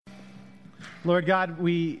Lord God,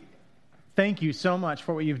 we thank you so much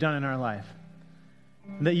for what you've done in our life.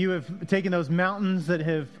 That you have taken those mountains that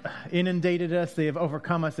have inundated us, they have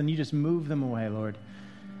overcome us, and you just move them away, Lord.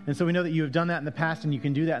 And so we know that you have done that in the past and you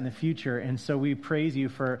can do that in the future. And so we praise you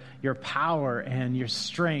for your power and your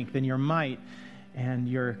strength and your might and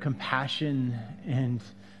your compassion and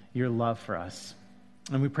your love for us.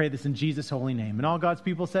 And we pray this in Jesus' holy name. And all God's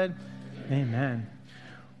people said, Amen.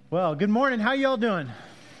 Well, good morning. How y'all doing?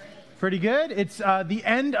 Pretty good. It's the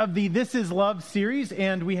end of the This Is Love series,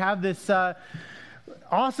 and we have this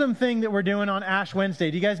awesome thing that we're doing on Ash Wednesday.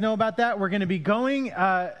 Do you guys know about that? We're going to be going,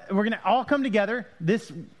 we're going to all come together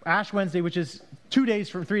this Ash Wednesday, which is 3 days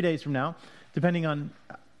from now, depending on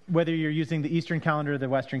whether you're using the Eastern calendar or the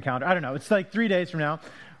Western calendar. I don't know. It's like 3 days from now.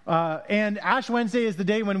 And Ash Wednesday is the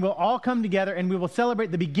day when we'll all come together and we will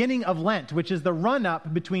celebrate the beginning of Lent, which is the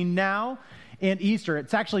run-up between now and Easter.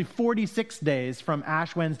 It's actually 46 days from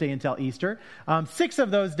Ash Wednesday until Easter. 6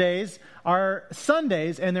 of those days are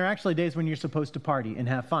Sundays, and they're actually days when you're supposed to party and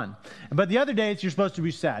have fun. But the other days, you're supposed to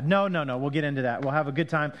be sad. No. We'll get into that. We'll have a good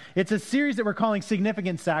time. It's a series that we're calling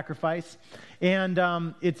Significant Sacrifice. And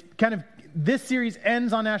it's kind of, this series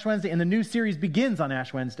ends on Ash Wednesday, and the new series begins on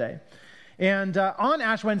Ash Wednesday. And on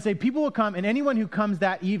Ash Wednesday, people will come, and anyone who comes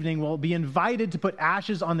that evening will be invited to put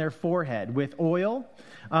ashes on their forehead with oil,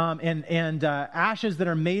 and ashes that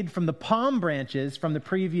are made from the palm branches from the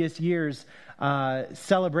previous year's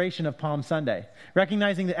celebration of Palm Sunday.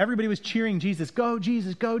 Recognizing that everybody was cheering Jesus, go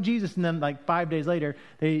Jesus, go Jesus. And then like 5 days later,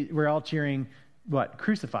 they were all cheering, what?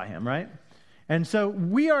 Crucify him, right? And so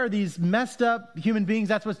we are these messed up human beings.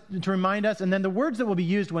 That's what's to remind us. And then the words that will be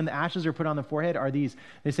used when the ashes are put on the forehead are these.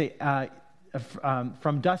 They say,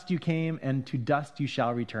 from dust you came and to dust you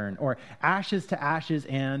shall return. Or ashes to ashes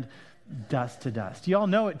and dust to dust. You all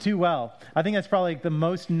know it too well. I think that's probably the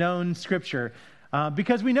most known scripture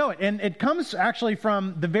because we know it. And it comes actually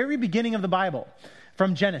from the very beginning of the Bible,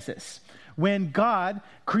 from Genesis, when God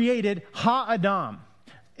created Ha-Adam.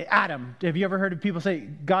 Adam. Have you ever heard of people say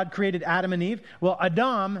God created Adam and Eve? Well,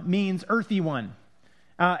 Adam means earthy one.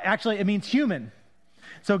 Actually, it means human.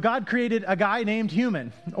 So God created a guy named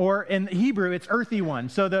human, or in Hebrew, it's earthy one.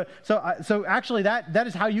 So actually, that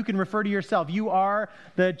is how you can refer to yourself. You are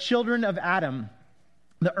the children of Adam,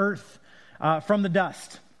 the earth, from the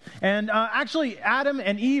dust. And actually, Adam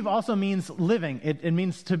and Eve also means living. It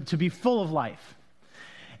means to be full of life.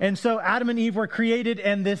 And so Adam and Eve were created,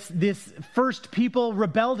 and this first people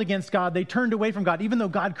rebelled against God. They turned away from God, even though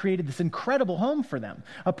God created this incredible home for them,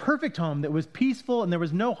 a perfect home that was peaceful and there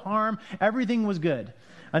was no harm. Everything was good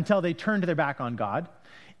until they turned their back on God.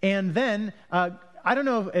 And then, I don't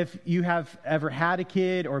know if you have ever had a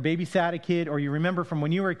kid or babysat a kid, or you remember from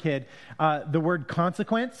when you were a kid, the word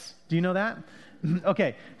consequence. Do you know that?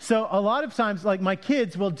 Okay, so a lot of times, like my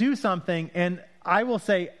kids will do something, and I will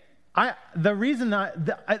say,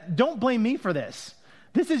 don't blame me for this.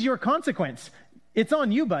 This is your consequence. It's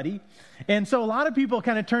on you, buddy. And so a lot of people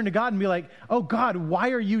kind of turn to God and be like, oh God,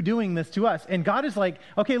 why are you doing this to us? And God is like,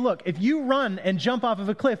 okay, look, if you run and jump off of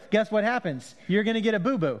a cliff, guess what happens? You're going to get a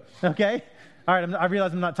boo-boo, okay? All right, I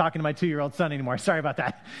realize I'm not talking to my 2-year-old son anymore. Sorry about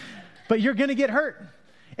that. But you're going to get hurt.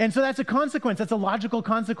 And so that's a consequence. That's a logical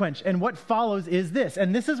consequence. And what follows is this.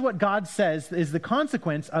 And this is what God says is the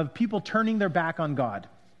consequence of people turning their back on God.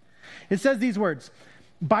 It says these words,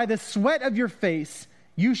 by the sweat of your face,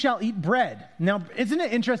 you shall eat bread. Now, isn't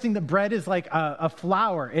it interesting that bread is like a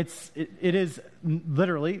flour? It is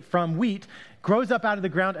literally from wheat, grows up out of the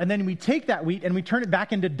ground, and then we take that wheat and we turn it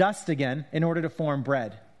back into dust again in order to form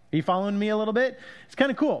bread. Are you following me a little bit? It's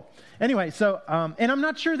kind of cool. Anyway, so, and I'm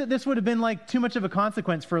not sure that this would have been like too much of a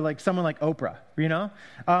consequence for like someone like Oprah, you know?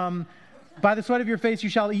 By the sweat of your face, you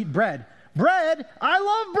shall eat bread. Bread? I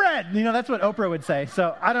love bread. You know, that's what Oprah would say.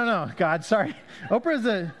 So I don't know, God, sorry. Oprah's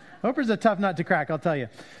a tough nut to crack, I'll tell you.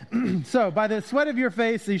 So by the sweat of your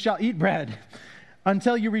face, you shall eat bread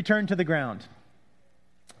until you return to the ground.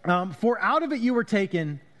 For out of it you were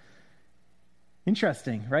taken.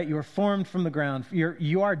 Interesting, right? You were formed from the ground.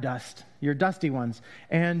 You are dust. You're dusty ones.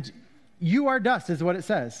 And you are dust is what it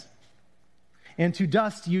says. And to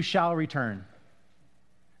dust you shall return.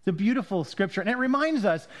 It's a beautiful scripture, and it reminds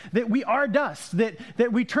us that we are dust,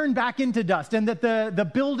 that we turn back into dust, and that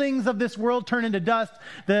the buildings of this world turn into dust.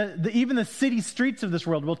 Even the city streets of this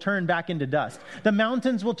world will turn back into dust. The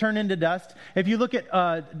mountains will turn into dust. If you look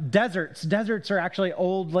at deserts are actually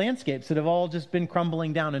old landscapes that have all just been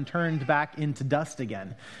crumbling down and turned back into dust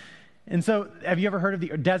again. And so, have you ever heard of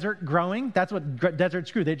the desert growing? That's what deserts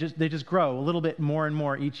grew. They just grow a little bit more and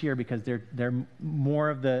more each year because they're more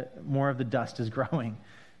of the dust is growing.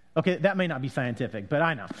 Okay, that may not be scientific, but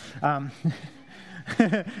I know.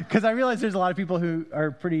 Because I realize there's a lot of people who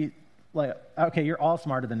are pretty like, okay, you're all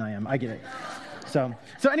smarter than I am. I get it. So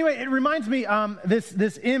anyway, it reminds me,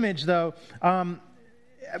 this image though,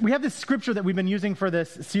 we have this scripture that we've been using for this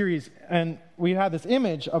series, and we have this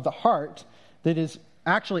image of the heart that is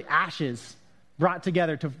actually ashes brought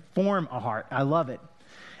together to form a heart. I love it.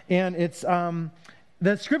 And it's,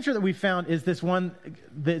 the scripture that we found is this one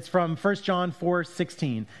that's from 1 John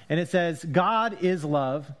 4:16. And it says, God is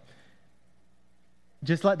love.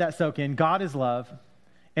 Just let that soak in. God is love.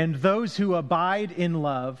 And those who abide in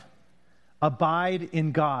love abide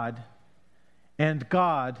in God, and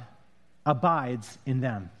God abides in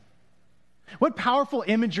them. What powerful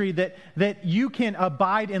imagery that you can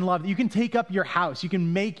abide in love, that you can take up your house, you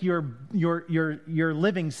can make your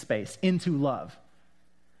living space into love.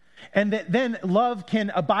 And that then love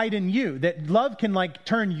can abide in you, that love can like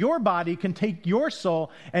turn your body, can take your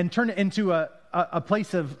soul and turn it into a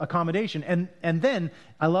place of accommodation. And then,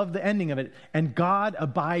 I love the ending of it, and God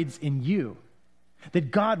abides in you.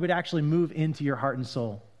 That God would actually move into your heart and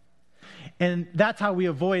soul. And that's how we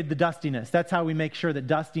avoid the dustiness. That's how we make sure that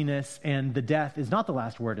dustiness and the death is not the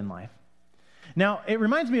last word in life. Now, it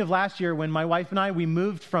reminds me of last year when my wife and I, we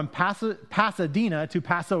moved from Pasadena to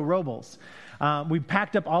Paso Robles. We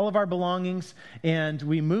packed up all of our belongings and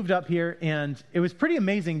we moved up here, and it was pretty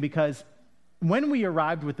amazing because when we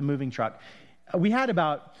arrived with the moving truck, we had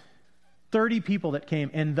about 30 people that came,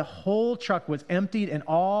 and the whole truck was emptied and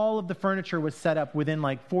all of the furniture was set up within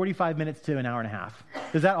like 45 minutes to an hour and a half.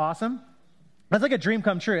 Is that awesome? That's like a dream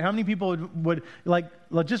come true. How many people would like,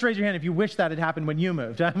 just raise your hand if you wish that had happened when you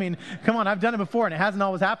moved. I mean, come on, I've done it before and it hasn't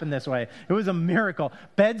always happened this way. It was a miracle.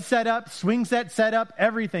 Bed set up, swing set set up,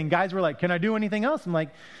 everything. Guys were like, can I do anything else? I'm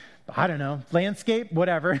like, I don't know, landscape,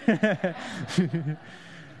 whatever.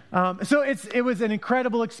 So it was an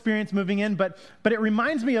incredible experience moving in, but it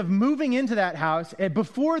reminds me of moving into that house.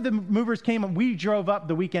 Before the movers came, we drove up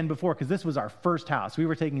the weekend before because this was our first house. We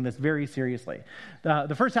were taking this very seriously.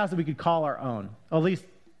 The first house that we could call our own, at least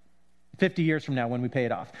 50 years from now when we pay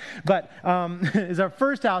it off. But is our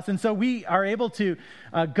first house. And so we are able to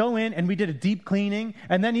go in, and we did a deep cleaning.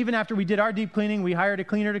 And then even after we did our deep cleaning, we hired a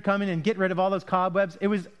cleaner to come in and get rid of all those cobwebs. It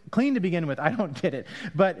was clean to begin with. I don't get it.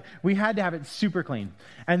 But we had to have it super clean.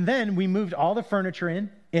 And then we moved all the furniture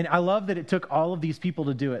in. And I love that it took all of these people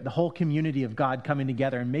to do it. The whole community of God coming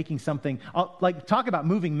together and making something, like talk about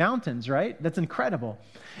moving mountains, right? That's incredible.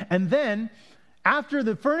 And then after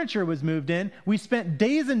the furniture was moved in, we spent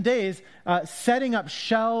days and days setting up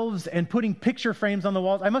shelves and putting picture frames on the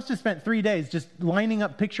walls. I must have spent 3 days just lining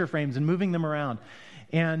up picture frames and moving them around.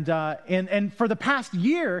 And for the past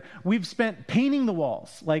year, we've spent painting the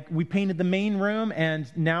walls. Like, we painted the main room,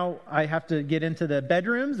 and now I have to get into the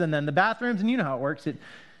bedrooms and then the bathrooms, and you know how it works.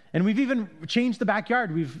 And we've even changed the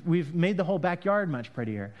backyard. We've made the whole backyard much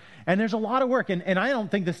prettier. And there's a lot of work, and I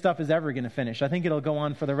don't think this stuff is ever going to finish. I think it'll go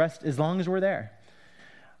on for the rest as long as we're there.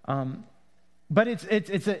 But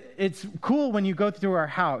it's cool when you go through our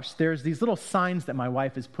house. There's these little signs that my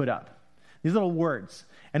wife has put up, these little words.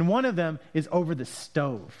 And one of them is over the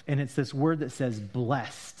stove, and it's this word that says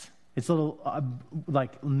blessed. It's a little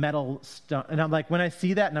like metal stone. And I'm like, when I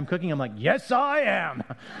see that and I'm cooking, I'm like, yes, I am.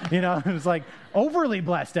 You know, it's like overly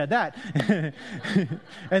blessed at that.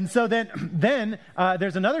 And so then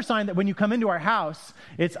there's another sign that when you come into our house,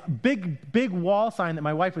 it's a big wall sign that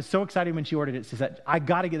my wife was so excited when she ordered it. She said, I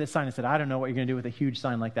got to get this sign. I said, I don't know what you're going to do with a huge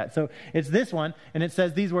sign like that. So it's this one, and it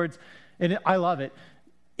says these words, and I love it.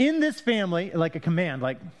 In this family, like a command,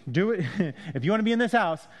 like do it. If you want to be in this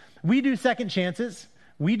house, we do second chances.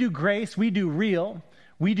 We do grace, we do real,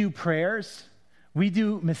 we do prayers, we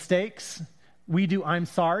do mistakes, we do I'm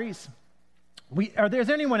sorries. Is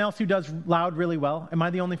there anyone else who does loud really well? Am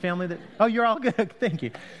I the only family that, oh, you're all good, thank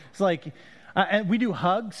you. It's like, and we do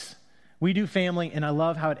hugs, we do family, and I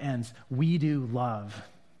love how it ends. We do love.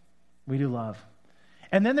 We do love.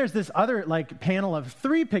 And then there's this other like panel of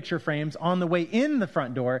 3 picture frames on the way in the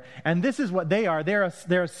front door, and this is what they are. They're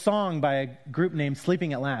a song by a group named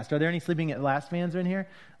Sleeping at Last. Are there any Sleeping at Last fans in here?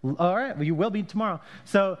 All right, well, you will be tomorrow.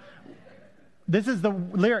 So this is the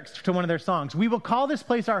lyrics to one of their songs. We will call this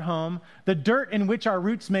place our home, the dirt in which our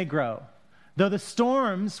roots may grow. Though the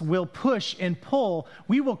storms will push and pull,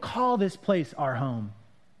 we will call this place our home.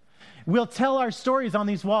 We'll tell our stories on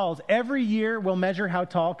these walls. Every year we'll measure how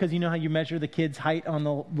tall, because you know how you measure the kids' height on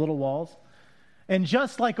the little walls. And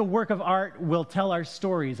just like a work of art, we'll tell our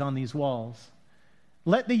stories on these walls.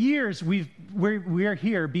 Let the years we're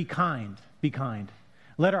here be kind, be kind.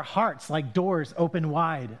 Let our hearts like doors open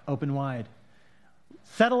wide, open wide.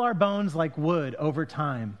 Settle our bones like wood over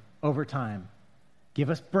time, over time. Give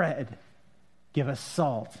us bread, give us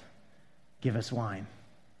salt, give us wine.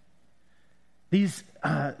 These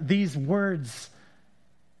words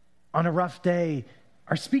on a rough day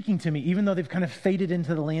are speaking to me, even though they've kind of faded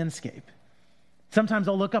into the landscape. Sometimes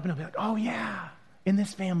I'll look up and I'll be like, oh yeah, in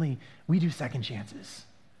this family, we do second chances.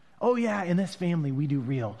 Oh yeah, in this family, we do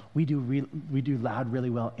real. We do loud really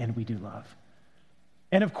well, and we do love.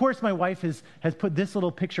 And of course, my wife has put this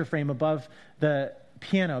little picture frame above the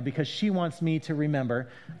piano because she wants me to remember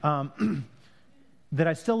that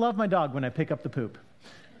I still love my dog when I pick up the poop.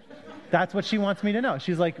 That's what she wants me to know.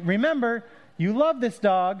 She's like, remember, you love this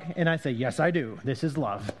dog. And I say, yes, I do. This is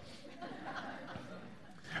love.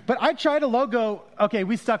 But I tried a logo. Okay,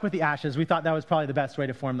 we stuck with the ashes. We thought that was probably the best way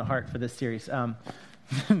to form the heart for this series.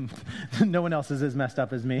 No one else is as messed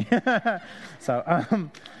up as me. So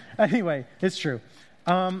anyway, it's true.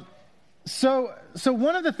 So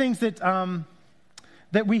one of the things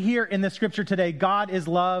that we hear in the scripture today, God is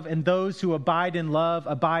love, and those who abide in love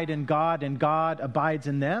abide in God, and God abides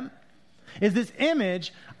in them, is this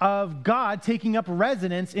image of God taking up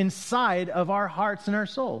residence inside of our hearts and our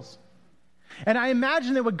souls. And I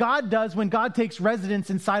imagine that what God does when God takes residence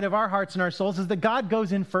inside of our hearts and our souls is that God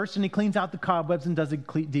goes in first and he cleans out the cobwebs and does a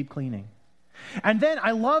deep cleaning. And then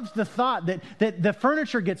I loved the thought that the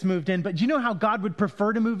furniture gets moved in, but do you know how God would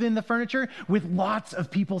prefer to move in the furniture? With lots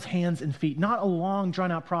of people's hands and feet, not a long,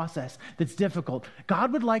 drawn-out process that's difficult.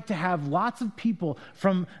 God would like to have lots of people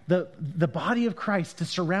from the body of Christ to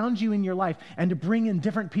surround you in your life and to bring in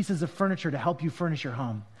different pieces of furniture to help you furnish your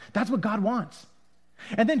home. That's what God wants.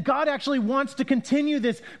 And then God actually wants to continue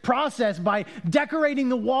this process by decorating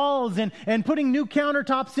the walls and putting new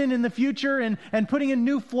countertops in the future and putting in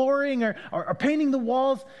new flooring or painting the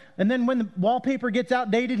walls. And then when the wallpaper gets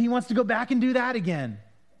outdated, he wants to go back and do that again.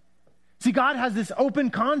 See, God has this open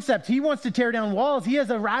concept. He wants to tear down walls. He has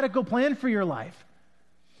a radical plan for your life.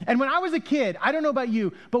 And when I was a kid, I don't know about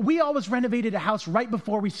you, but we always renovated a house right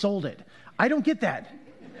before we sold it. I don't get that.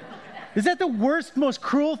 Is that the worst, most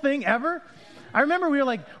cruel thing ever? I remember we were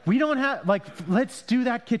like, we don't have, let's do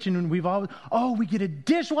that kitchen. And we get a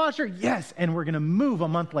dishwasher. Yes. And we're going to move a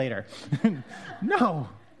month later. No.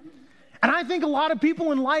 And I think a lot of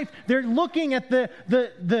people in life, they're looking at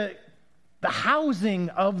the housing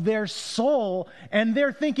of their soul and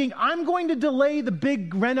they're thinking, I'm going to delay the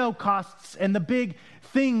big reno costs and the big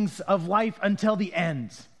things of life until the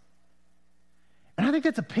end. And I think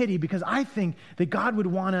that's a pity because I think that God would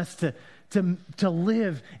want us to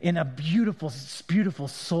live in a beautiful, beautiful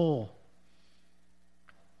soul.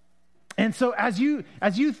 And so as you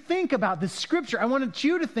think about this scripture, I wanted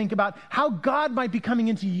you to think about how God might be coming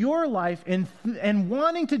into your life and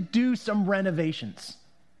wanting to do some renovations.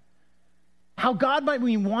 How God might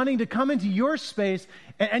be wanting to come into your space,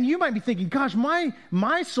 and you might be thinking, gosh,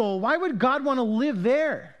 my soul, why would God want to live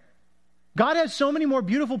there? God has so many more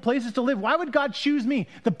beautiful places to live. Why would God choose me?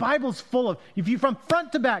 The Bible's full of, if you from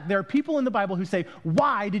front to back, there are people in the Bible who say,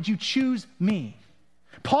 why did you choose me?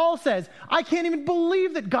 Paul says, I can't even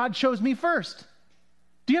believe that God chose me first.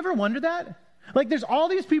 Do you ever wonder that? Like there's all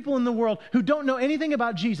these people in the world who don't know anything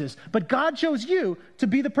about Jesus, but God chose you to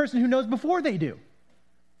be the person who knows before they do.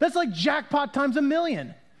 That's like jackpot times a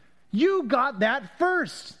million. You got that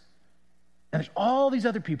first. And there's all these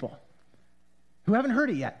other people who haven't heard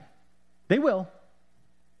it yet. They will,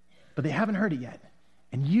 but they haven't heard it yet.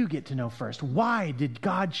 And you get to know first. Why did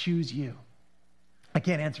God choose you? I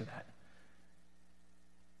can't answer that.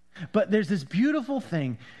 But there's this beautiful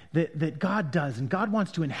thing that God does, and God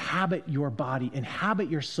wants to inhabit your body, inhabit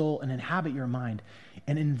your soul, and inhabit your mind.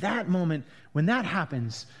 And in that moment, when that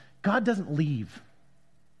happens, God doesn't leave.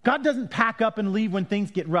 God doesn't pack up and leave when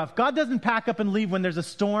things get rough. God doesn't pack up and leave when there's a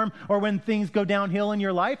storm or when things go downhill in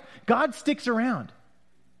your life. God sticks around.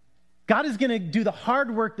 God is going to do the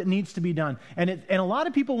hard work that needs to be done. And a lot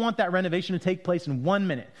of people want that renovation to take place in 1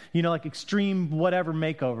 minute, like extreme whatever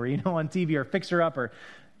makeover, on TV or fixer upper.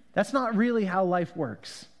 That's not really how life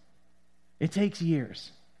works. It takes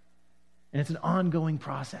years. And it's an ongoing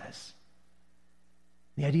process.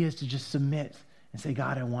 The idea is to just submit and say,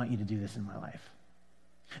 God, I want you to do this in my life.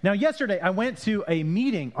 Now, yesterday, I went to a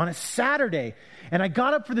meeting on a Saturday, and I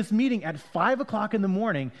got up for this meeting at 5 o'clock in the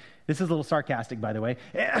morning. This is a little sarcastic, by the way.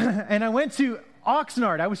 And I went to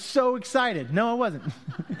Oxnard. I was so excited. No, I wasn't.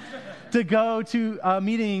 To go to a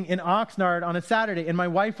meeting in Oxnard on a Saturday. And my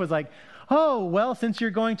wife was like, oh, well, since you're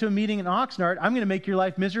going to a meeting in Oxnard, I'm going to make your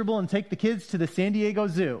life miserable and take the kids to the San Diego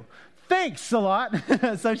Zoo. Thanks a lot.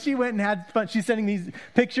 So she went and had fun. She's sending these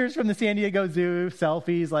pictures from the San Diego Zoo,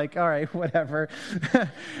 selfies, like, all right, whatever.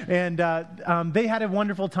 And they had a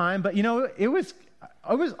wonderful time. But, it was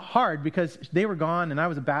it was hard because they were gone and I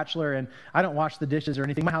was a bachelor and I don't wash the dishes or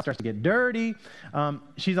anything. My house starts to get dirty.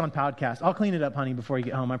 She's on podcast. I'll clean it up, honey, before you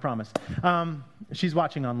get home, I promise. She's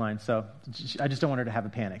watching online, so I just don't want her to have a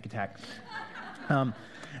panic attack.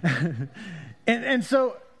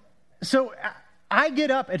 So I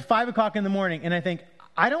get up at 5 o'clock in the morning and I think,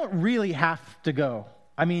 I don't really have to go.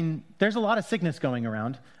 I mean, there's a lot of sickness going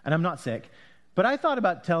around and I'm not sick. But I thought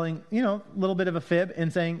about telling, a little bit of a fib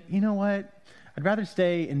and saying, you know what? I'd rather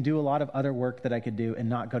stay and do a lot of other work that I could do and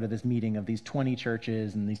not go to this meeting of these 20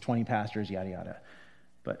 churches and these 20 pastors, yada, yada.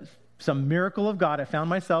 But some miracle of God, I found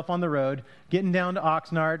myself on the road, getting down to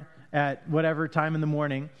Oxnard at whatever time in the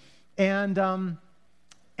morning. And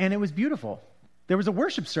it was beautiful. There was a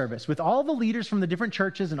worship service with all the leaders from the different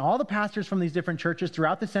churches and all the pastors from these different churches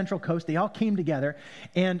throughout the Central Coast. They all came together.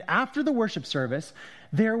 And after the worship service,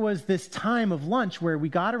 there was this time of lunch where we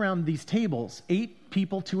got around these tables, 8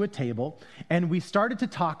 people to a table, and we started to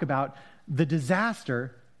talk about the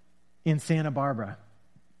disaster in Santa Barbara.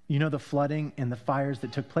 The flooding and the fires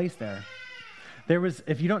that took place there. There was,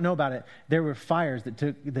 if you don't know about it, there were fires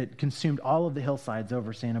that consumed all of the hillsides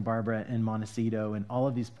over Santa Barbara and Montecito and all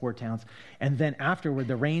of these poor towns. And then afterward,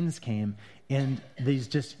 the rains came and these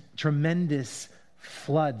just tremendous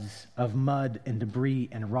floods of mud and debris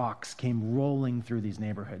and rocks came rolling through these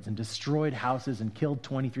neighborhoods and destroyed houses and killed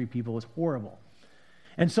 23 people. It was horrible.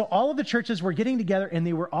 And so all of the churches were getting together and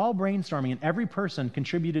they were all brainstorming and every person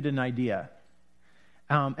contributed an idea.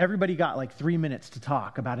 Everybody got like 3 minutes to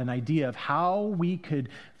talk about an idea of how we could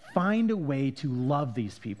find a way to love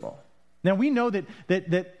these people. Now, we know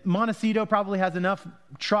that Montecito probably has enough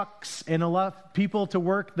trucks and enough people to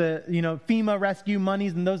work the, FEMA rescue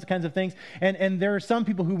monies and those kinds of things. And there are some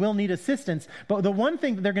people who will need assistance. But the one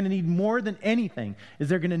thing that they're going to need more than anything is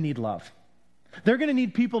they're going to need love. They're going to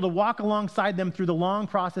need people to walk alongside them through the long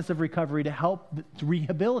process of recovery to help to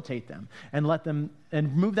rehabilitate them and let them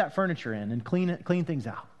and move that furniture in and clean things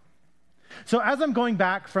out. So as I'm going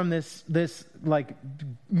back from this like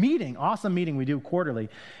meeting, awesome meeting we do quarterly,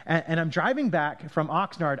 and I'm driving back from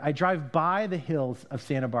Oxnard, I drive by the hills of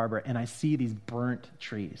Santa Barbara and I see these burnt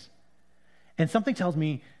trees. And something tells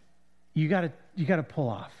me you got to pull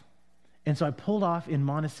off. And so I pulled off in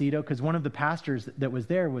Montecito because one of the pastors that was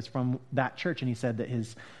there was from that church, and he said that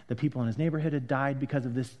the people in his neighborhood had died because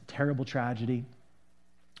of this terrible tragedy.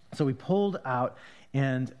 So we pulled out,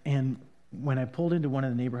 and when I pulled into one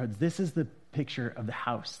of the neighborhoods, this is the picture of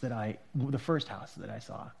the first house that I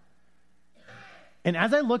saw. And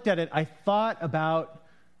as I looked at it, I thought about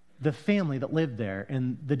the family that lived there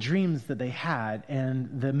and the dreams that they had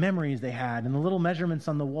and the memories they had and the little measurements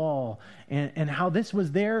on the wall and how this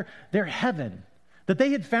was their heaven, that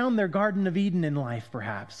they had found their Garden of Eden in life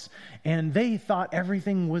perhaps, and they thought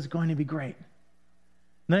everything was going to be great. And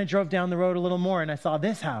then I drove down the road a little more and I saw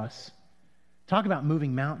this house. Talk about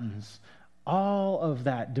moving mountains. All of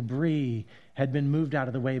that debris had been moved out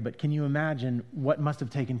of the way, but can you imagine what must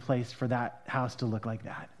have taken place for that house to look like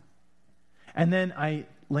that? And then I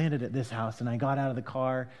landed at this house and I got out of the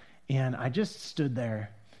car and I just stood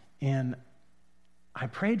there and I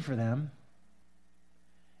prayed for them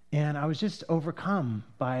and I was just overcome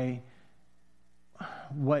by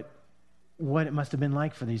what it must have been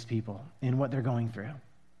like for these people and what they're going through.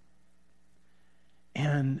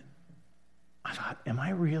 And I thought, am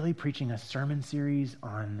I really preaching a sermon series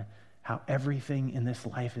on how everything in this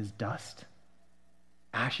life is dust?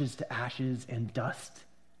 Ashes to ashes and dust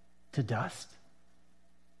to dust?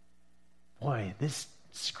 Boy, this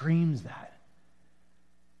screams that.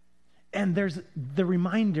 And there's the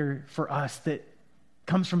reminder for us that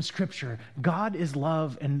comes from Scripture. God is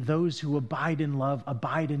love, and those who abide in love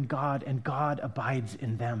abide in God, and God abides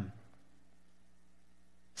in them.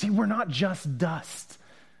 See, we're not just dust.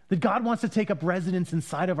 That God wants to take up residence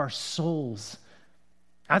inside of our souls.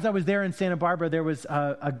 As I was there in Santa Barbara, there was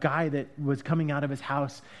a guy that was coming out of his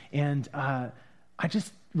house, and I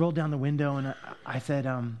just rolled down the window and I said,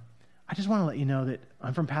 I just want to let you know that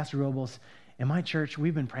I'm from Pastor Robles. In my church,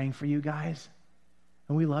 we've been praying for you guys,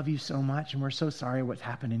 and we love you so much, and we're so sorry what's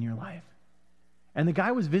happened in your life. And the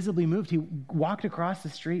guy was visibly moved. He walked across the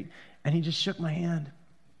street, and he just shook my hand.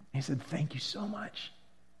 He said, thank you so much.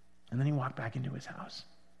 And then he walked back into his house.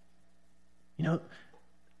 Isn't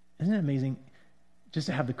it amazing just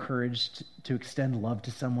to have the courage to extend love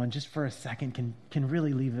to someone just for a second can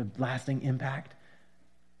really leave a lasting impact?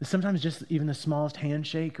 Sometimes just even the smallest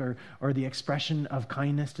handshake or the expression of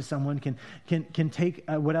kindness to someone can take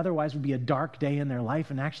what otherwise would be a dark day in their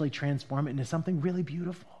life and actually transform it into something really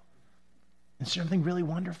beautiful and something really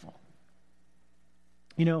wonderful.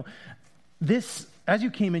 This, as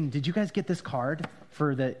you came in, did you guys get this card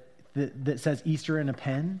for the that says Easter in a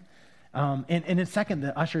pen. And in a second,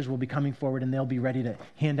 the ushers will be coming forward and they'll be ready to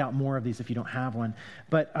hand out more of these if you don't have one.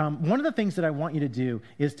 But one of the things that I want you to do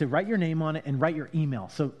is to write your name on it and write your email.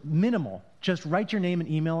 So minimal, just write your name and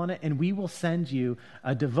email on it, and we will send you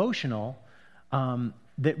a devotional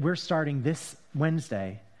that we're starting this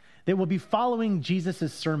Wednesday that will be following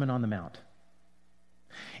Jesus' Sermon on the Mount.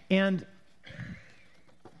 And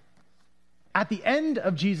at the end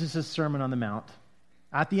of Jesus' Sermon on the Mount,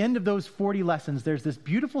 at the end of those 40 lessons, there's this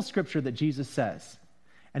beautiful scripture that Jesus says.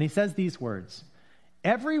 And he says these words,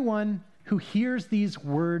 "Everyone who hears these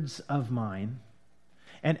words of mine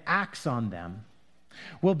and acts on them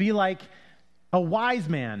will be like a wise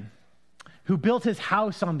man who built his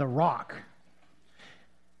house on the rock.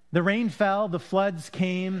 The rain fell, the floods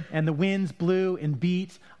came, and the winds blew and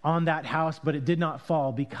beat on that house, but it did not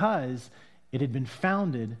fall because it had been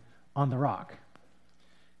founded on the rock.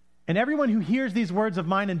 And everyone who hears these words of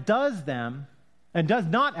mine and does them, and does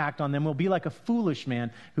not act on them, will be like a foolish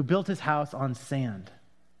man who built his house on sand.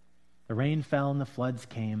 The rain fell and the floods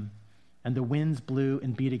came, and the winds blew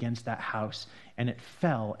and beat against that house, and it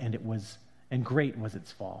fell, and great was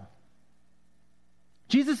its fall."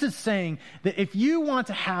 Jesus is saying that if you want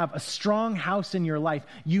to have a strong house in your life,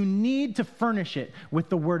 you need to furnish it with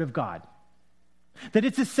the Word of God. That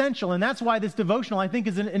it's essential, and that's why this devotional, I think,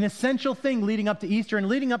 is an essential thing leading up to Easter and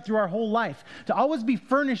leading up through our whole life. To always be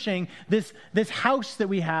furnishing this house that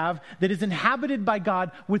we have that is inhabited by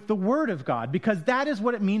God with the Word of God, because that is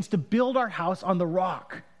what it means to build our house on the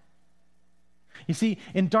rock. You see,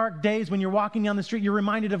 in dark days when you're walking down the street, you're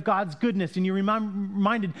reminded of God's goodness, and you're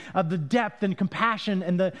reminded of the depth and compassion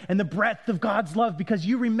and the breadth of God's love, because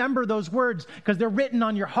you remember those words because they're written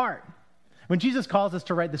on your heart. When Jesus calls us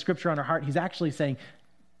to write the scripture on our heart, he's actually saying,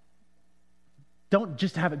 don't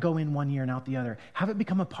just have it go in one ear and out the other. Have it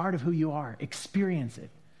become a part of who you are. Experience it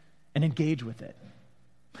and engage with it.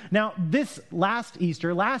 Now, this last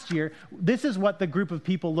year, this is what the group of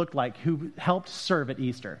people looked like who helped serve at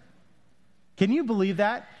Easter. Can you believe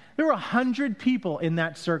that? There were 100 people in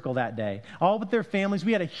that circle that day, all with their families.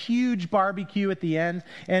 We had a huge barbecue at the end,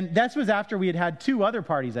 and that was after we had had 2 other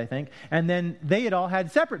parties, I think, and then they had all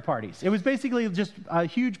had separate parties. It was basically just a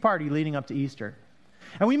huge party leading up to Easter.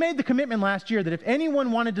 And we made the commitment last year that if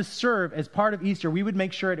anyone wanted to serve as part of Easter, we would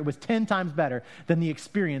make sure it was 10 times better than the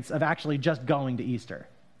experience of actually just going to Easter.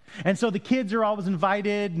 And so the kids are always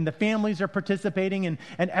invited, and the families are participating, and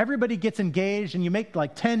everybody gets engaged, and you make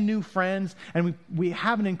like 10 new friends, and we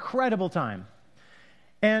have an incredible time.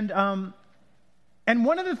 And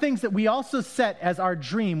one of the things that we also set as our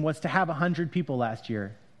dream was to have 100 people last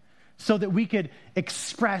year so that we could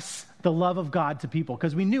express the love of God to people,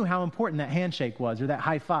 because we knew how important that handshake was, or that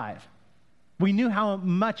high five. We knew how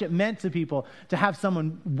much it meant to people to have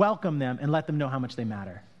someone welcome them and let them know how much they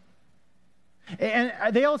matter. And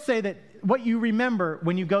they all say that what you remember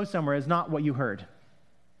when you go somewhere is not what you heard.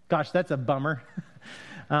 Gosh, that's a bummer.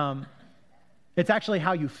 It's actually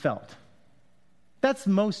how you felt. That's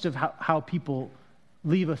most of how people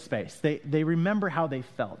leave a space. They remember how they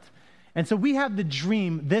felt. And so we have the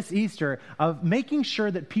dream this Easter of making sure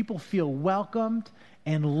that people feel welcomed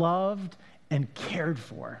and loved and cared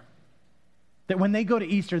for. That when they go to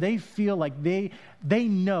Easter, they feel like they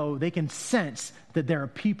know, they can sense that there are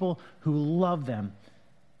people who love them.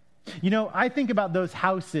 You know, I think about those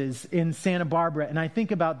houses in Santa Barbara, and I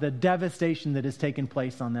think about the devastation that has taken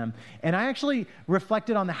place on them. And I actually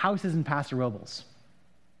reflected on the houses in Paso Robles.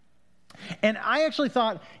 And I actually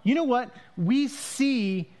thought, you know what? We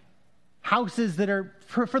see houses that are,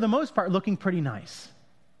 for the most part, looking pretty nice.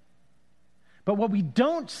 But what we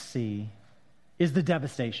don't see is the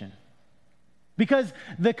devastation. Because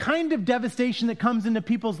the kind of devastation that comes into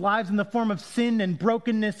people's lives in the form of sin and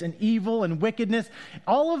brokenness and evil and wickedness,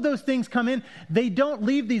 all of those things come in. They don't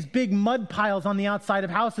leave these big mud piles on the outside of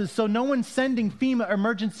houses, so no one's sending FEMA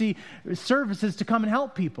emergency services to come and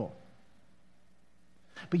help people.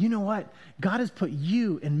 But you know what? God has put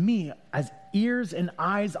you and me as ears and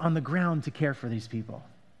eyes on the ground to care for these people.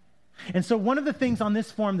 And so one of the things on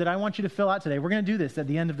this form that I want you to fill out today, we're going to do this at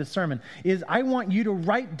the end of the sermon, is I want you to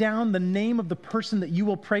write down the name of the person that you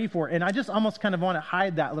will pray for. And I just almost kind of want to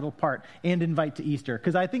hide that little part, and invite to Easter.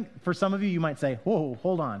 Because I think for some of you might say, whoa,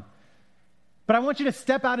 hold on. But I want you to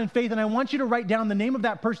step out in faith, and I want you to write down the name of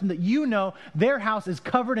that person that you know their house is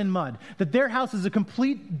covered in mud, that their house is a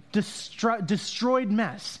complete destroyed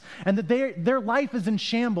mess, and that their life is in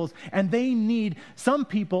shambles, and they need some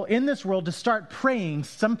people in this world to start praying,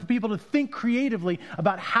 some people to think creatively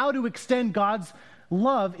about how to extend God's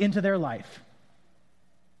love into their life.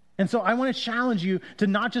 And so I want to challenge you to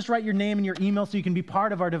not just write your name and your email so you can be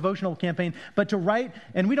part of our devotional campaign, but to write,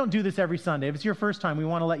 and we don't do this every Sunday. If it's your first time, we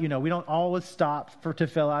want to let you know. We don't always stop to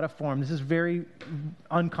fill out a form. This is very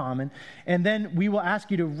uncommon. And then we will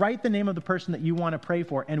ask you to write the name of the person that you want to pray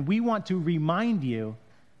for. And we want to remind you,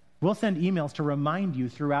 we'll send emails to remind you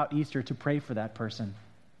throughout Easter to pray for that person,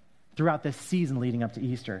 throughout this season leading up to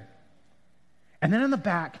Easter. And then on the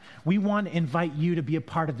back, we want to invite you to be a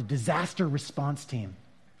part of the disaster response team.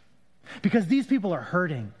 Because these people are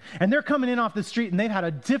hurting, and they're coming in off the street, and they've had a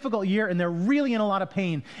difficult year, and they're really in a lot of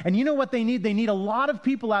pain. And you know what they need? They need a lot of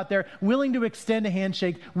people out there willing to extend a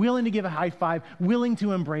handshake, willing to give a high five, willing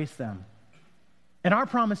to embrace them. And our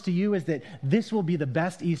promise to you is that this will be the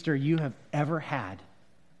best Easter you have ever had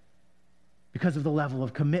because of the level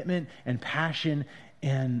of commitment and passion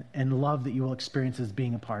and love that you will experience as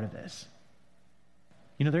being a part of this.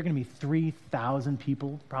 You know, there are going to be 3,000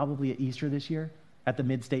 people probably at Easter this year at the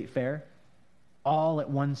Mid-State Fair, all at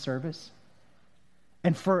one service.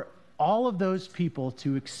 And for all of those people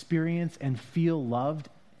to experience and feel loved,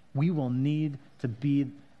 we will need to be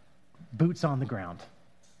boots on the ground.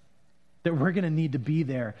 That we're going to need to be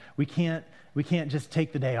there. We can't just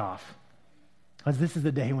take the day off, because this is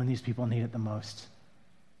the day when these people need it the most.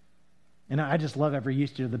 And I just love every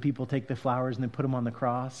Easter the people take the flowers and they put them on the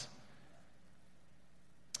cross.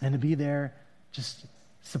 And to be there just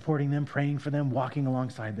supporting them, praying for them, walking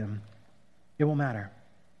alongside them. It will matter.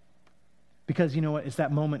 Because you know what? It's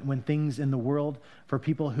that moment when things in the world, for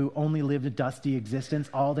people who only lived a dusty existence,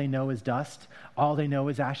 all they know is dust. All they know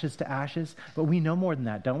is ashes to ashes. But we know more than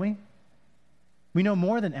that, don't we? We know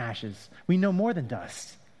more than ashes. We know more than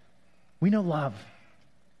dust. We know love.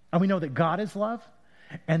 And we know that God is love,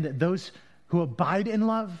 and that those who abide in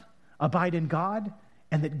love abide in God,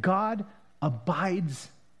 and that God abides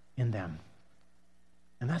in them.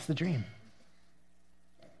 And that's the dream.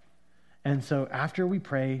 And so after we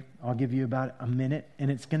pray, I'll give you about a minute,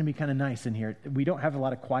 and it's going to be kind of nice in here. We don't have a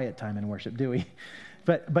lot of quiet time in worship, do we?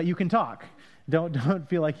 But you can talk. Don't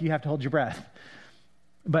feel like you have to hold your breath.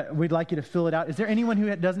 But we'd like you to fill it out. Is there anyone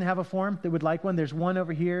who doesn't have a form that would like one? There's one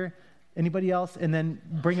over here. Anybody else? And then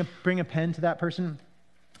bring a pen to that person.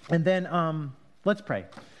 And then let's pray.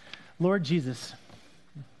 Lord Jesus,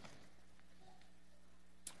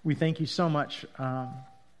 we thank you so much.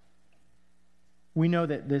 We know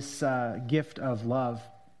that this gift of love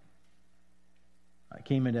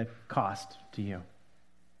came at a cost to you.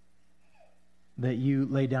 That you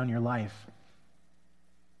laid down your life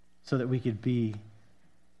so that we could be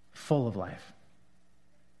full of life.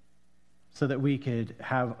 So that we could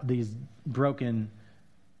have these broken,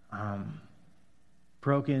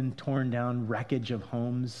 torn down wreckage of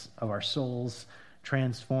homes, of our souls,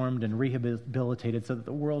 transformed and rehabilitated so that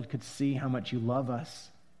the world could see how much you love us.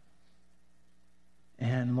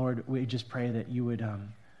 And Lord, we just pray that you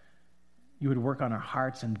would work on our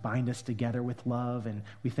hearts and bind us together with love. And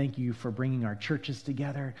we thank you for bringing our churches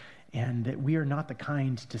together, and that we are not the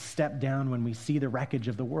kind to step down when we see the wreckage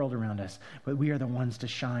of the world around us, but we are the ones to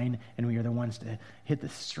shine, and we are the ones to hit the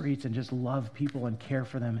streets and just love people and care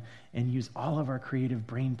for them and use all of our creative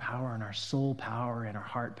brain power and our soul power and our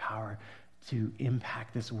heart power to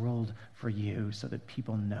impact this world for you, so that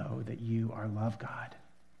people know that you are love, God,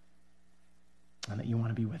 and that you want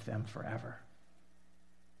to be with them forever.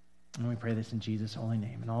 And we pray this in Jesus' holy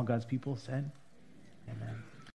name. And all God's people said, amen.